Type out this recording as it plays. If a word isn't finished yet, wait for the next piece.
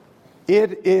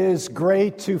It is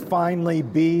great to finally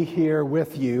be here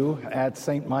with you at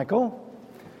St. Michael.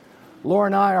 Laura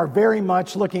and I are very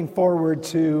much looking forward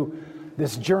to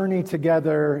this journey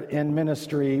together in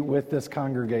ministry with this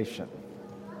congregation.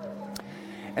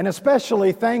 And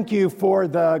especially thank you for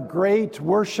the great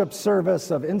worship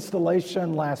service of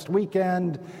installation last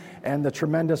weekend and the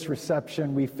tremendous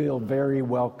reception. We feel very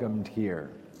welcomed here.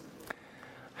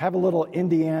 I have a little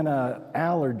Indiana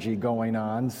allergy going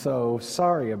on, so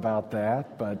sorry about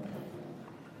that, but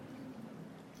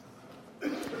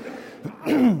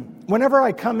whenever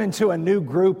I come into a new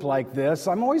group like this,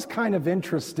 I'm always kind of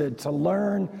interested to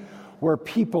learn where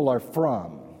people are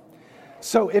from.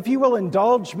 So if you will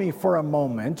indulge me for a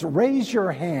moment, raise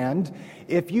your hand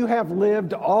if you have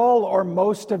lived all or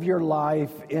most of your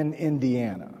life in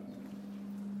Indiana.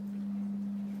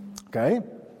 Okay?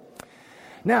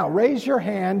 Now, raise your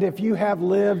hand if you have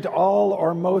lived all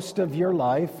or most of your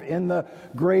life in the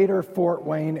greater Fort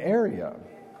Wayne area.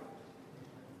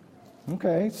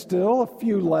 Okay, still a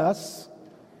few less.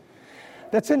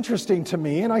 That's interesting to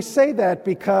me, and I say that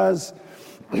because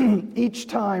each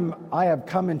time I have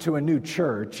come into a new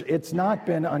church, it's not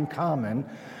been uncommon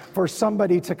for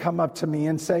somebody to come up to me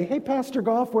and say, "Hey, Pastor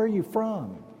Goff, where are you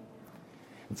from?"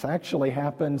 It's actually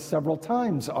happened several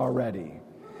times already.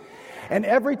 And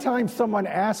every time someone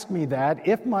asks me that,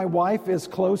 if my wife is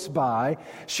close by,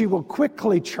 she will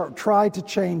quickly try to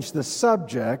change the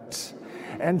subject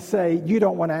and say, "You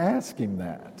don't want to ask him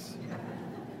that."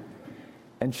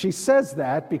 And she says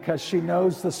that because she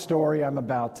knows the story I'm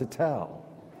about to tell.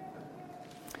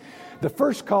 The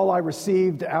first call I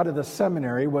received out of the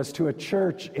seminary was to a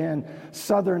church in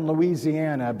southern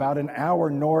Louisiana, about an hour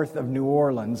north of New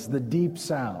Orleans, the Deep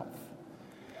South.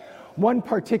 One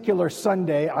particular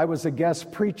Sunday, I was a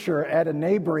guest preacher at a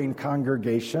neighboring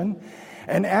congregation,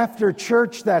 and after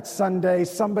church that Sunday,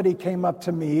 somebody came up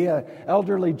to me, an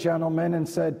elderly gentleman, and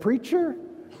said, "Preacher,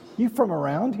 you from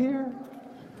around here?"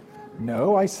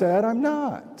 "No," I said, "I'm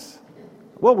not."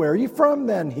 "Well, where are you from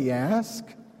then?" he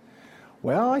asked.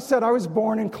 "Well," I said, "I was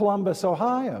born in Columbus,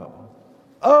 Ohio."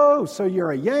 "Oh, so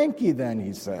you're a Yankee then,"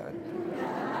 he said.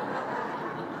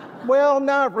 "Well,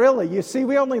 not really. You see,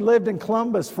 we only lived in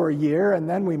Columbus for a year, and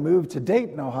then we moved to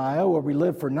Dayton, Ohio, where we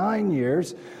lived for 9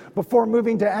 years, before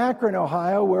moving to Akron,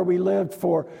 Ohio, where we lived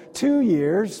for 2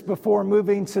 years, before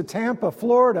moving to Tampa,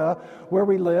 Florida, where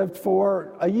we lived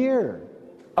for a year."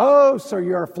 "Oh, so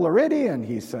you're a Floridian,"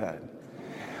 he said.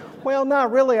 "Well,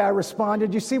 not really," I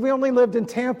responded. "You see, we only lived in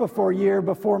Tampa for a year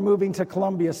before moving to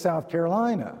Columbia, South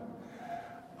Carolina."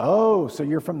 "Oh, so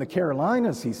you're from the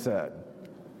Carolinas," he said.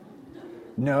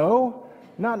 "No,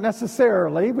 not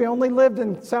necessarily. We only lived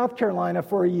in South Carolina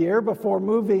for a year before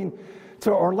moving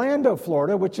to Orlando,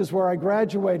 Florida, which is where I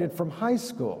graduated from high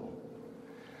school."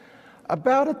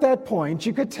 About at that point,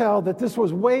 you could tell that this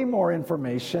was way more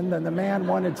information than the man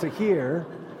wanted to hear.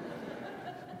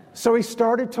 So he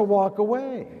started to walk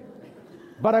away.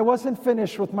 But I wasn't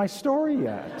finished with my story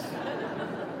yet.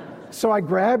 So I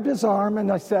grabbed his arm and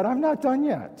I said, "I'm not done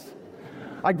yet."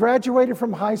 I graduated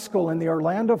from high school in the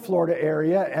Orlando, Florida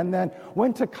area, and then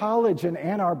went to college in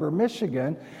Ann Arbor,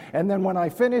 Michigan. And then when I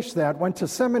finished that, went to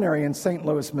seminary in St.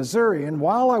 Louis, Missouri. And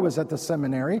while I was at the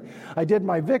seminary, I did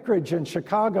my vicarage in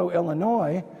Chicago,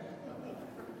 Illinois,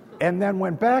 and then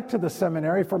went back to the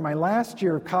seminary for my last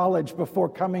year of college before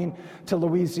coming to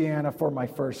Louisiana for my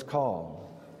first call.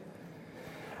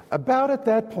 About at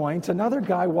that point, another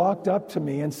guy walked up to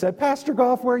me and said, "Pastor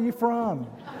Goff, where are you from?"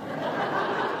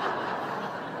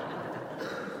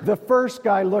 The first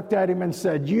guy looked at him and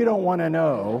said, "You don't want to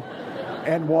know,"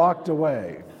 and walked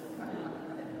away.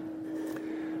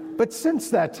 But since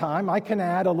that time, I can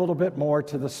add a little bit more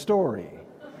to the story.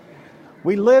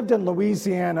 We lived in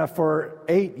Louisiana for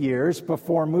 8 years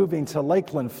before moving to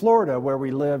Lakeland, Florida, where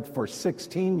we lived for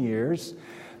 16 years.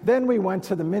 Then we went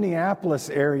to the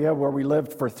Minneapolis area where we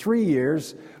lived for 3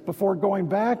 years before going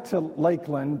back to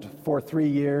Lakeland for 3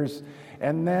 years.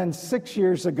 And then 6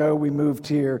 years ago, we moved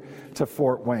here to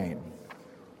Fort Wayne.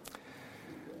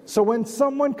 So when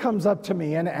someone comes up to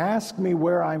me and asks me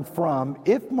where I'm from,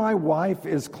 if my wife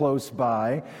is close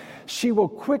by, she will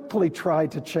quickly try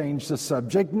to change the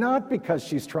subject, not because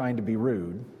she's trying to be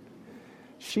rude.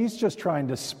 She's just trying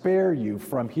to spare you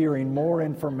from hearing more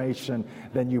information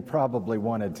than you probably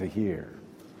wanted to hear.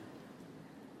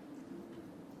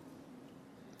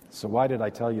 So why did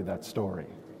I tell you that story?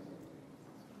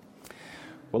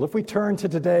 Well, if we turn to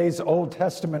today's Old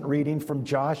Testament reading from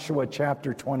Joshua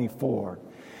chapter 24,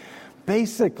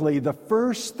 basically the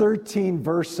first 13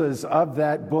 verses of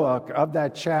that book, of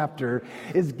that chapter,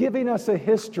 is giving us a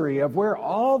history of where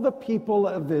all the people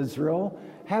of Israel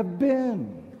have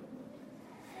been.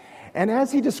 And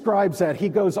as he describes that, he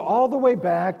goes all the way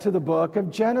back to the book of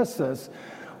Genesis,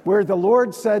 where the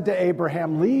Lord said to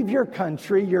Abraham, "Leave your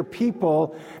country, your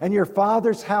people, and your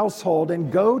father's household,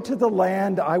 and go to the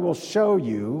land I will show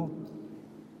you."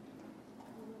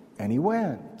 And he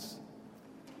went.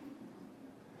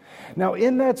 Now,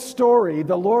 in that story,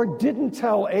 the Lord didn't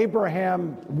tell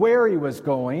Abraham where he was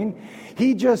going.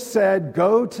 He just said,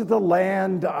 "Go to the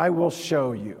land I will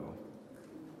show you."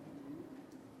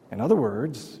 In other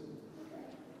words,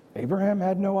 Abraham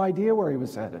had no idea where he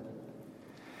was headed.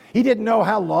 He didn't know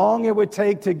how long it would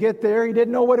take to get there. He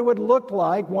didn't know what it would look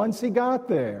like once he got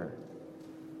there.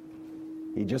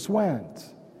 He just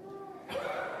went.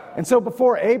 And so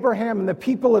before Abraham and the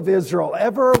people of Israel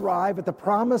ever arrive at the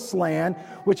promised land,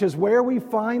 which is where we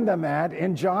find them at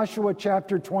in Joshua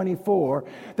chapter 24,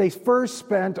 they first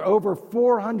spent over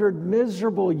 400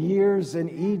 miserable years in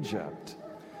Egypt.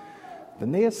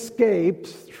 Then they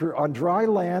escaped on dry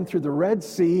land through the Red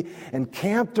Sea and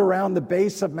camped around the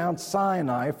base of Mount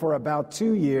Sinai for about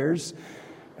 2 years.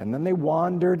 And then they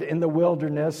wandered in the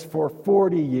wilderness for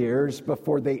 40 years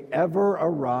before they ever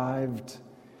arrived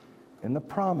in the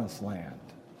promised land.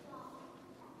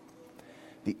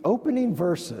 The opening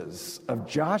verses of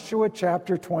Joshua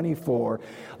chapter 24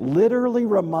 literally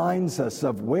reminds us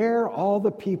of where all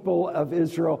the people of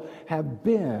Israel have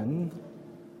been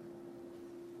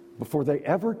before they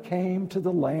ever came to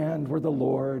the land where the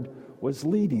Lord was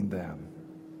leading them.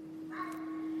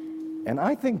 And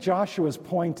I think Joshua's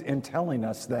point in telling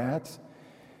us that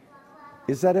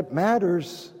is that it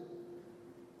matters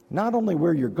not only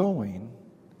where you're going,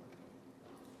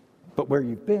 but where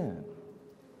you've been.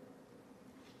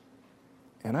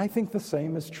 And I think the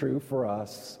same is true for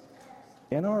us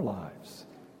in our lives.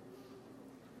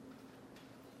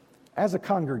 As a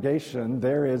congregation,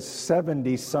 there is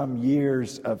 70-some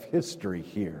years of history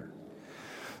here.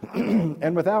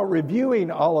 And without reviewing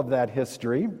all of that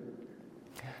history,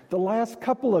 the last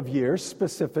couple of years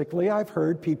specifically, I've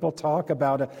heard people talk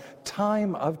about a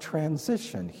time of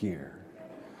transition here.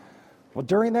 Well,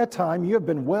 during that time, you have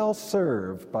been well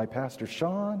served by Pastor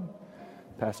Sean,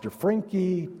 Pastor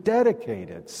Frankie,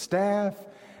 dedicated staff,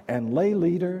 and lay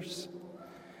leaders.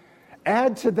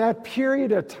 Add to that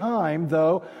period of time,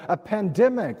 though, a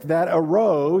pandemic that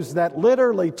arose that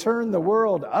literally turned the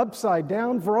world upside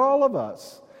down for all of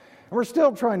us. And we're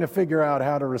still trying to figure out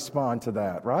how to respond to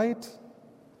that, right?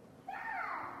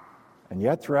 And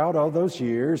yet, throughout all those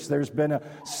years, there's been a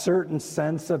certain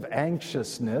sense of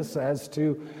anxiousness as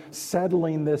to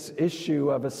settling this issue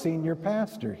of a senior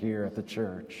pastor here at the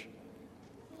church.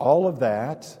 All of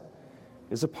that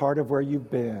is a part of where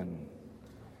you've been.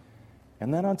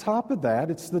 And then on top of that,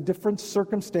 it's the different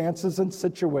circumstances and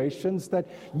situations that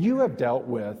you have dealt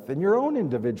with in your own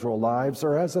individual lives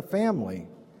or as a family.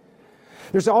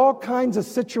 There's all kinds of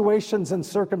situations and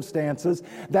circumstances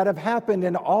that have happened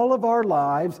in all of our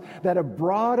lives that have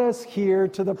brought us here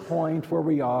to the point where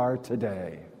we are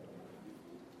today.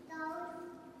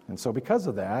 And so because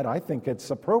of that, I think it's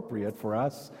appropriate for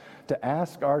us to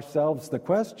ask ourselves the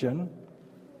question,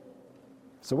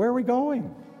 so where are we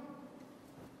going?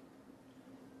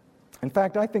 In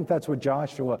fact, I think that's what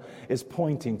Joshua is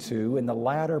pointing to in the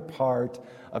latter part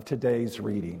of today's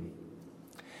reading.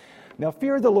 Now,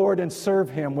 fear the Lord and serve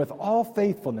him with all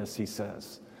faithfulness, he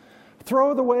says.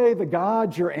 Throw away the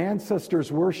gods your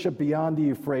ancestors worshiped beyond the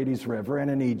Euphrates River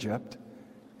and in Egypt,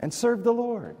 and serve the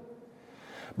Lord.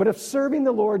 But if serving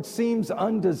the Lord seems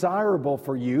undesirable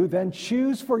for you, then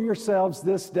choose for yourselves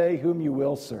this day whom you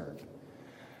will serve.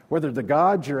 Whether the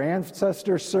God your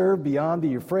ancestors served beyond the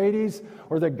Euphrates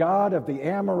or the God of the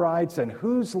Amorites in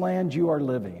whose land you are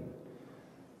living.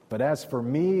 But as for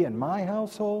me and my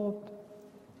household,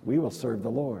 we will serve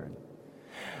the Lord.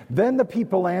 Then the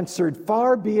people answered,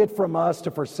 "Far be it from us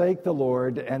to forsake the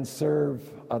Lord and serve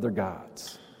other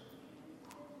gods."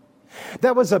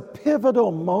 That was a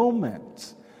pivotal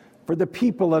moment for the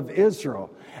people of Israel.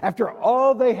 After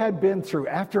all they had been through,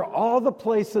 after all the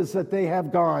places that they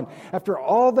have gone, after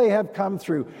all they have come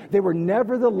through, they were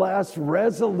nevertheless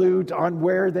resolute on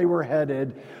where they were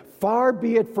headed. Far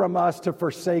be it from us to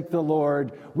forsake the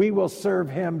Lord. We will serve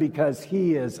him because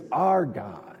he is our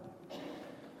God.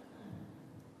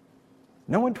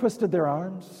 No one twisted their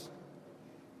arms.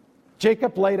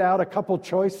 Jacob laid out a couple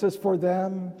choices for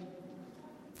them,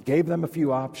 gave them a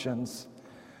few options.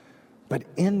 But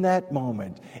in that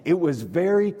moment, it was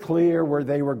very clear where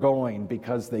they were going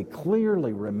because they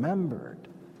clearly remembered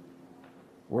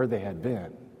where they had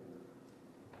been.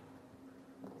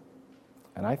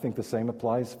 And I think the same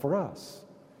applies for us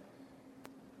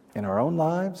in our own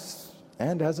lives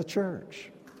and as a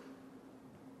church.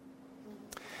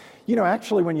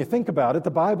 Actually, when you think about it,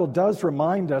 the Bible does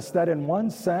remind us that in one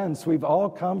sense, we've all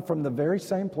come from the very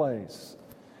same place.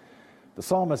 The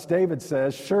psalmist David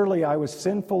says, "Surely I was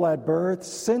sinful at birth,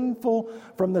 sinful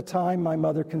from the time my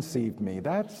mother conceived me."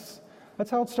 That's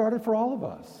how it started for all of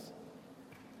us.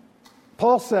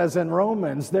 Paul says in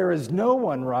Romans, "There is no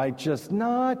one righteous,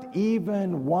 not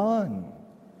even one."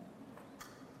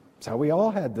 That's how we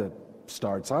all had to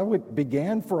start. It's how it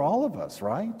began for all of us,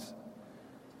 right?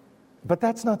 But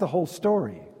that's not the whole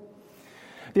story.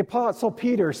 The Apostle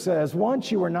Peter says,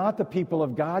 "Once you were not the people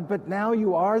of God, but now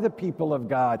you are the people of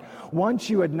God. Once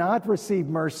you had not received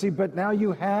mercy, but now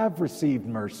you have received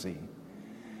mercy."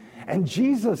 And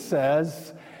Jesus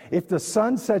says, "If the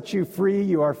Son sets you free,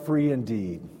 you are free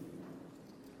indeed."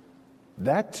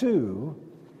 That too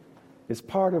is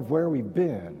part of where we've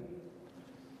been.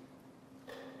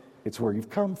 It's where you've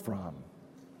come from.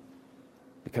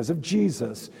 Because of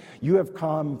Jesus, you have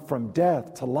come from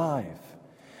death to life.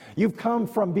 You've come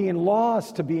from being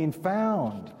lost to being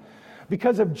found.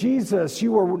 Because of Jesus,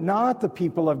 you were not the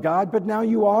people of God, but now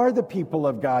you are the people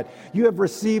of God. You have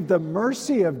received the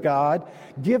mercy of God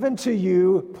given to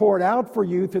you, poured out for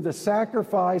you through the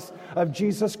sacrifice of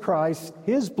Jesus Christ,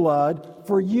 His blood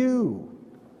for you.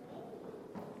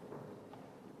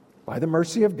 By the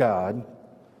mercy of God,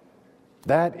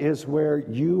 that is where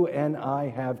you and I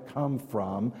have come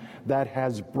from, that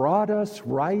has brought us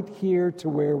right here to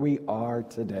where we are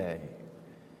today.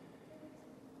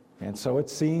 And so it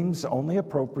seems only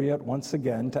appropriate once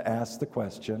again to ask the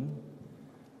question,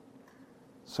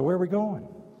 so where are we going?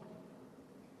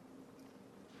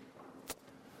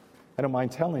 I don't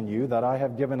mind telling you that I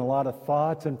have given a lot of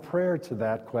thought and prayer to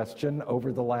that question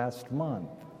over the last month.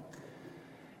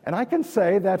 And I can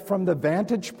say that from the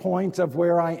vantage point of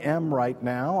where I am right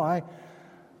now, I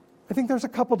think there's a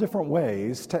couple different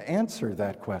ways to answer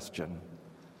that question.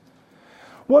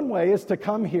 One way is to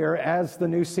come here as the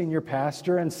new senior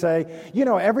pastor and say,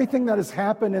 everything that has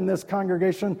happened in this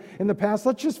congregation in the past,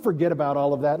 let's just forget about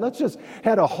all of that. Let's just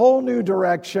head a whole new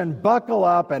direction, buckle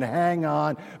up and hang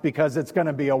on, because it's going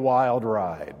to be a wild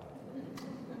ride.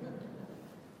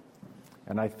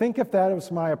 And I think if that was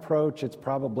my approach, it's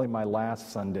probably my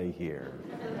last Sunday here.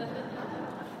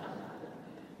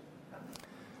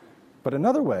 But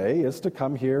another way is to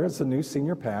come here as a new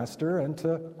senior pastor and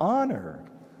to honor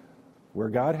where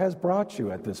God has brought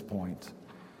you at this point,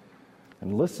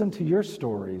 and listen to your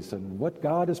stories and what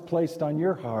God has placed on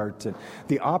your heart and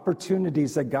the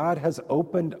opportunities that God has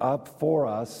opened up for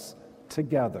us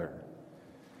together.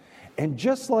 And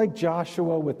just like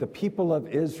Joshua with the people of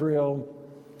Israel,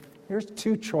 here's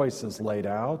two choices laid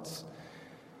out,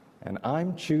 and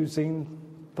I'm choosing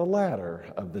the latter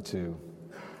of the two.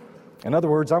 In other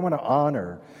words, I want to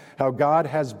honor how God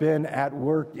has been at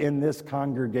work in this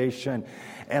congregation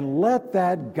and let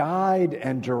that guide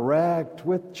and direct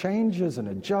with changes and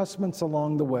adjustments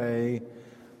along the way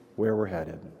where we're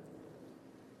headed.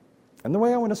 And the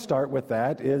way I want to start with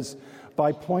that is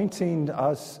by pointing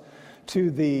us to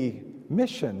the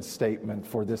mission statement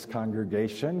for this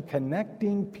congregation,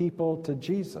 connecting people to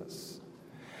Jesus.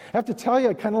 I have to tell you,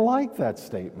 I kind of like that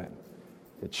statement.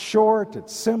 It's short,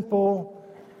 it's simple,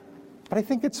 but I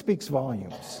think it speaks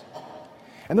volumes.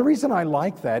 And the reason I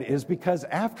like that is because,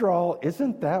 after all,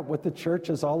 isn't that what the church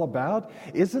is all about?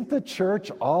 Isn't the church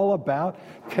all about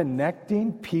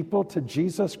connecting people to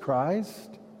Jesus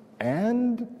Christ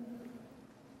and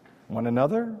one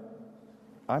another,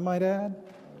 I might add?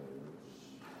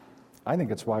 I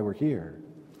think it's why we're here.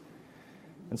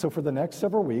 And so for the next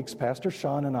several weeks, Pastor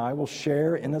Sean and I will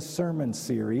share in a sermon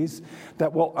series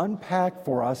that will unpack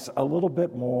for us a little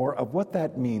bit more of what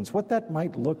that means, what that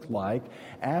might look like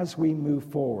as we move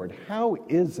forward. How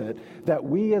is it that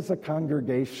we as a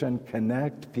congregation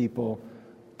connect people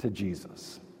to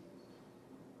Jesus?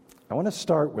 I want to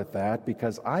start with that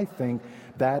because I think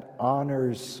that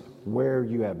honors where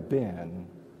you have been,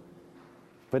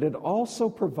 but it also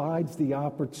provides the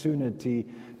opportunity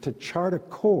to chart a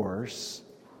course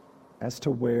as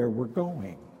to where we're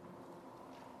going.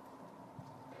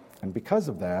 And because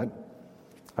of that,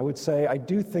 I would say I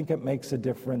do think it makes a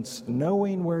difference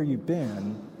knowing where you've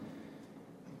been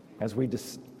as we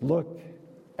just look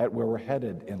at where we're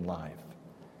headed in life.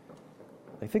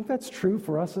 I think that's true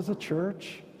for us as a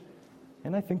church,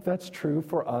 and I think that's true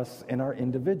for us in our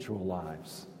individual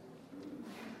lives.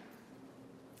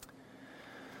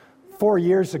 4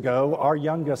 years ago, our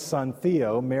youngest son,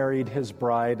 Theo, married his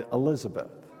bride, Elizabeth.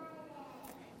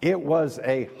 It was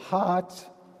a hot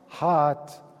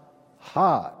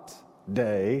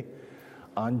day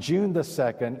on June the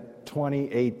 2nd,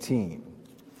 2018.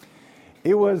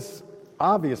 It was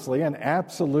obviously an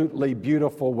absolutely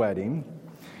beautiful wedding.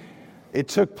 It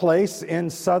took place in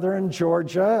southern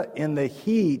Georgia in the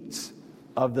heat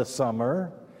of the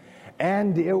summer,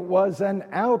 and it was an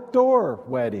outdoor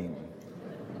wedding.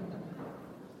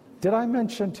 Did I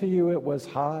mention to you it was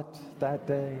hot that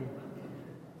day?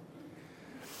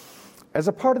 As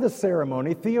a part of the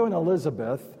ceremony, Theo and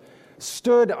Elizabeth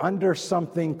stood under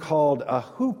something called a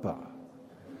huppah.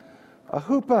 A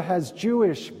huppah has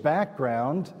Jewish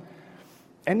background,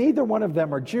 and neither one of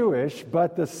them are Jewish,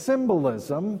 but the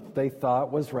symbolism they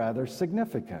thought was rather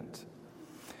significant.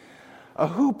 A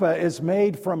huppah is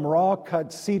made from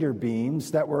raw-cut cedar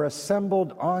beams that were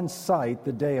assembled on site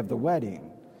the day of the wedding.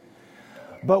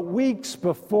 But weeks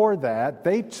before that,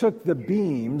 they took the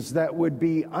beams that would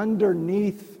be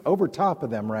over top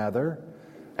of them,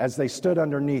 as they stood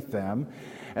underneath them,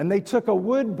 and they took a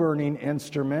wood-burning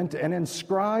instrument and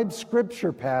inscribed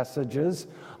scripture passages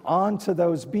onto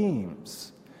those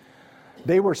beams.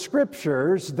 They were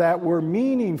scriptures that were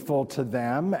meaningful to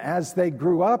them as they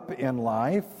grew up in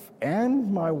life,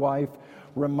 and my wife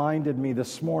reminded me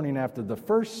this morning after the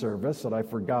first service that I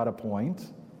forgot a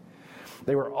point.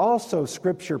 They were also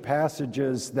scripture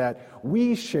passages that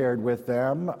we shared with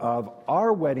them of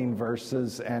our wedding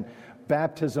verses and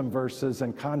baptism verses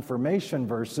and confirmation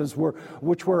verses,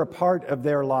 which were a part of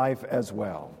their life as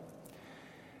well.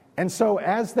 And so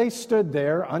as they stood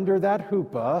there under that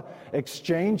huppah,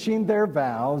 exchanging their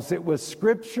vows, it was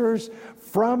scriptures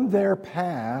from their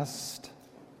past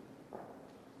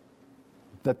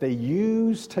that they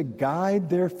used to guide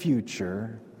their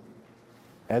future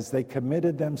as they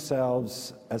committed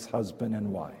themselves as husband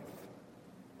and wife.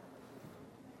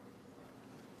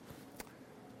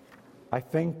 I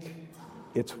think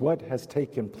it's what has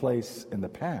taken place in the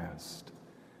past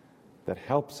that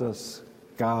helps us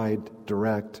guide,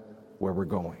 direct where we're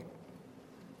going.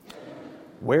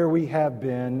 Where we have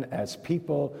been as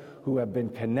people who have been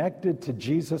connected to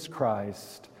Jesus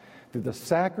Christ through the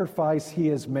sacrifice He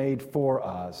has made for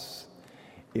us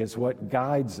is what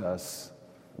guides us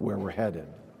where we're headed.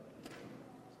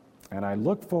 And I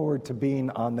look forward to being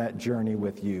on that journey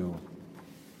with you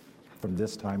from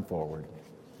this time forward.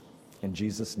 In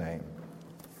Jesus' name,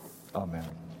 amen.